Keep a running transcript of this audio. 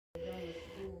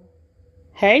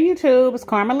Hey YouTube, it's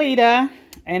Carmelita,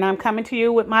 and I'm coming to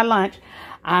you with my lunch.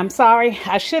 I'm sorry,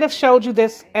 I should have showed you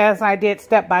this as I did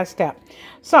step by step.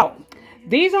 So,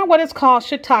 these are what is called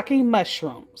shiitake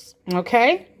mushrooms,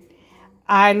 okay?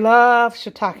 I love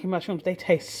shiitake mushrooms. They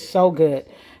taste so good,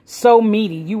 so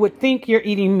meaty. You would think you're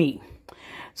eating meat.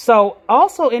 So,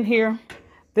 also in here,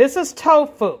 this is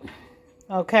tofu,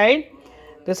 okay?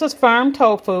 This is firm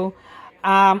tofu.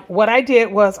 What I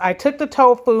did was I took the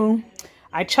tofu,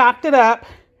 I chopped it up,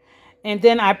 and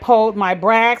then I poured my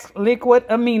Bragg's liquid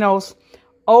aminos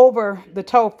over the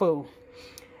tofu.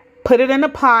 Put it in a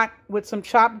pot with some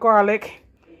chopped garlic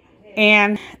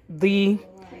and the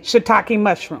shiitake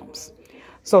mushrooms.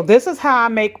 So this is how I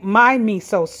make my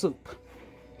miso soup.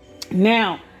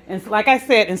 Now, and like I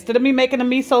said, instead of me making a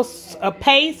miso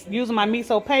paste, using my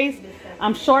miso paste,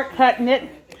 I'm shortcutting it,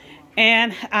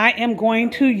 and I am going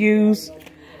to use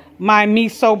my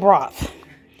miso broth.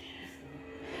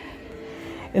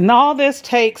 And all this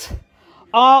takes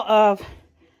all of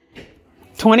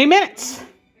 20 minutes.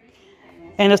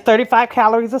 And it's 35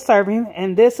 calories a serving.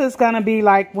 And this is going to be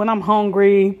like when I'm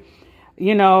hungry,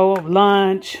 you know,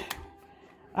 lunch.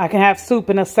 I can have soup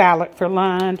and a salad for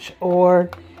lunch or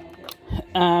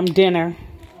dinner.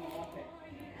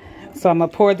 So I'm going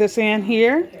to pour this in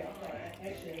here.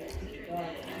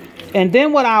 And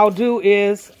then what I'll do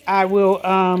is I will,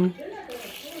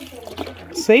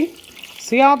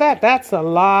 see all that? That's a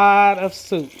lot of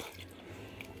soup.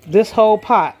 This whole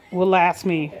pot will last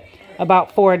me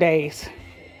about 4 days.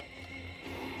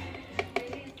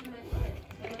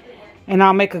 And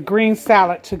I'll make a green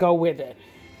salad to go with it.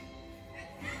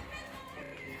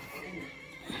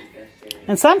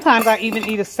 And sometimes I even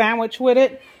eat a sandwich with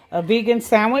it, a vegan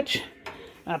sandwich.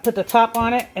 I put the top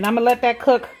on it, and I'm going to let that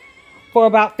cook for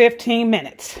about 15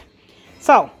 minutes.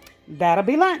 So, that'll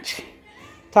be lunch.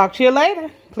 Talk to you later.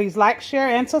 Please like, share,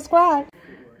 and subscribe.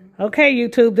 Okay,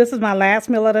 YouTube, this is my last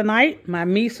meal of the night. My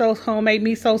homemade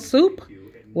miso soup.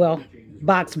 Well,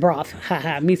 box broth.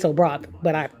 Haha, miso broth.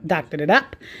 But I doctored it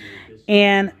up.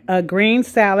 And a green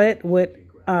salad with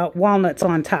walnuts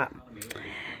on top.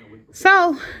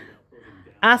 So,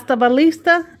 hasta la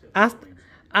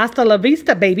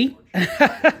vista, baby.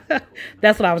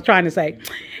 That's what I was trying to say.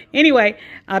 Anyway,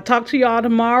 I'll talk to y'all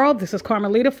tomorrow. This is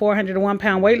Carmelita, 401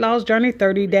 pound weight loss journey,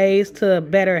 30 days to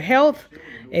better health,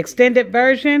 extended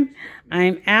version.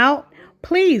 I'm out.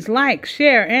 Please like,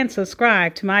 share, and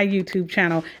subscribe to my YouTube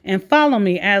channel and follow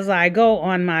me as I go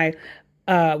on my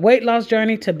weight loss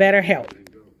journey to better health.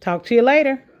 Talk to you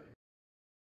later.